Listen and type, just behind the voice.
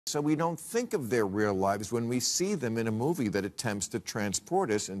So we don't think of their real lives when we see them in a movie that attempts to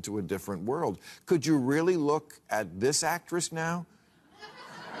transport us into a different world. Could you really look at this actress now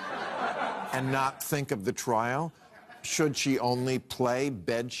and not think of the trial? Should she only play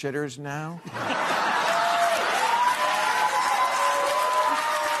bed-shitters now?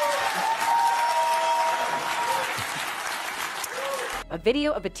 A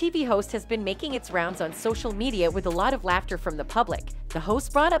video of a TV host has been making its rounds on social media with a lot of laughter from the public. The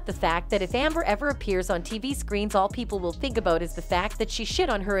host brought up the fact that if Amber ever appears on TV screens, all people will think about is the fact that she shit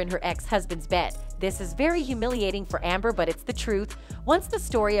on her in her ex-husband's bed. This is very humiliating for Amber, but it's the truth. Once the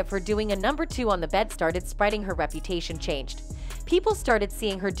story of her doing a number 2 on the bed started spreading, her reputation changed. People started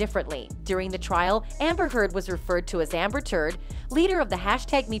seeing her differently. During the trial, Amber Heard was referred to as Amber Turd, leader of the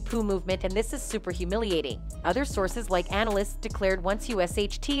 #MePoo movement, and this is super humiliating. Other sources like analysts declared once you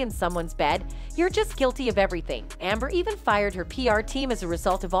SHT in someone's bed, you're just guilty of everything. Amber even fired her PR team as a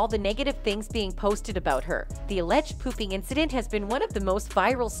result of all the negative things being posted about her. The alleged pooping incident has been one of the most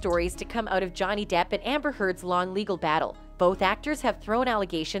viral stories to come out of Johnny Depp and Amber Heard's long legal battle. Both actors have thrown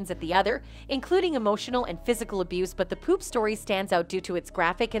allegations at the other, including emotional and physical abuse, but the poop story stands out due to its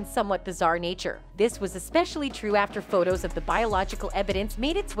graphic and somewhat bizarre nature. This was especially true after photos of the biological evidence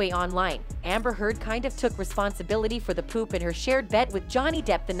made its way online. Amber Heard kind of took responsibility for the poop in her shared bed with Johnny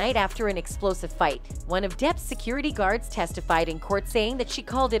Depp the night after an explosive fight. One of Depp's security guards testified in court saying that she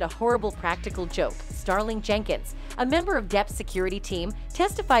called it a horrible practical joke. Starling Jenkins, a member of Depp's security team,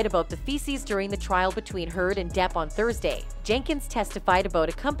 testified about the feces during the trial between Heard and Depp on Thursday. Jenkins testified about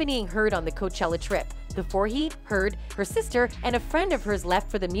accompanying Heard on the Coachella trip. Before he, Heard, her sister, and a friend of hers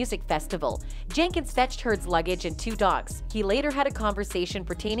left for the music festival, Jenkins fetched Heard's luggage and 2 dogs. He later had a conversation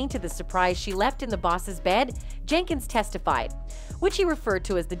pertaining to the surprise she left in the boss's bed, Jenkins testified, which he referred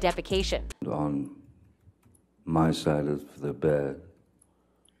to as the defecation. On my side of the bed,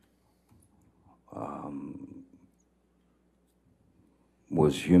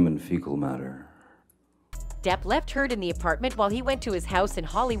 was human fecal matter. Depp left Heard in the apartment while he went to his house in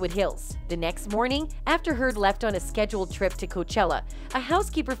Hollywood Hills. The next morning, after Heard left on a scheduled trip to Coachella, a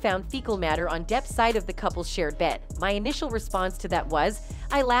housekeeper found fecal matter on Depp's side of the couple's shared bed. My initial response to that was,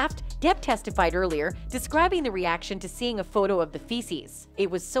 I laughed. Depp testified earlier, describing the reaction to seeing a photo of the feces.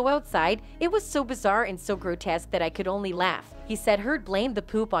 It was so outside, it was so bizarre and so grotesque that I could only laugh. He said Heard blamed the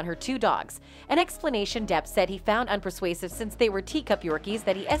poop on her 2 dogs, an explanation Depp said he found unpersuasive since they were teacup Yorkies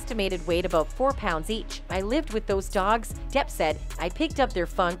that he estimated weighed about 4 pounds each. I lived with those dogs, Depp said. I picked up their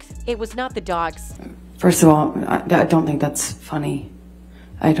funk. It was not the dogs. First of all, I don't think that's funny.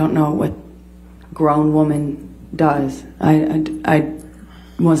 I don't know what grown woman does. I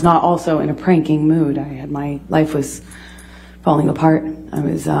was not also in a pranking mood. My life was falling apart. I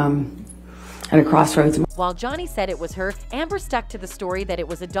was at a crossroads. While Johnny said it was her, Amber stuck to the story that it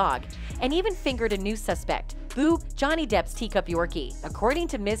was a dog, and even fingered a new suspect, Boo, Johnny Depp's teacup Yorkie. According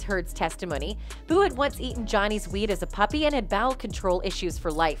to Ms. Heard's testimony, Boo had once eaten Johnny's weed as a puppy and had bowel control issues for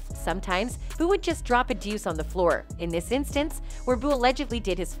life. Sometimes, Boo would just drop a deuce on the floor. In this instance, where Boo allegedly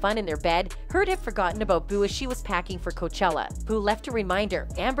did his fun in their bed, Heard had forgotten about Boo as she was packing for Coachella. Boo left a reminder.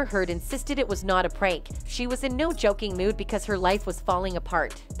 Amber Heard insisted it was not a prank. She was in no joking mood because her life was falling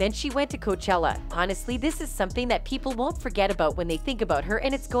apart. Then she went to Coachella. Honestly, this is something that people won't forget about when they think about her,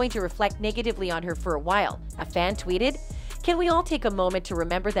 and it's going to reflect negatively on her for a while. A fan tweeted, "Can we all take a moment to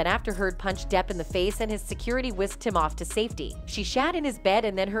remember that after Heard punched Depp in the face and his security whisked him off to safety, she shat in his bed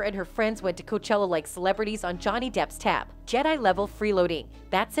and then her and her friends went to Coachella like celebrities on Johnny Depp's tab. Jedi level freeloading."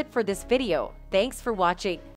 That's it for this video. Thanks for watching.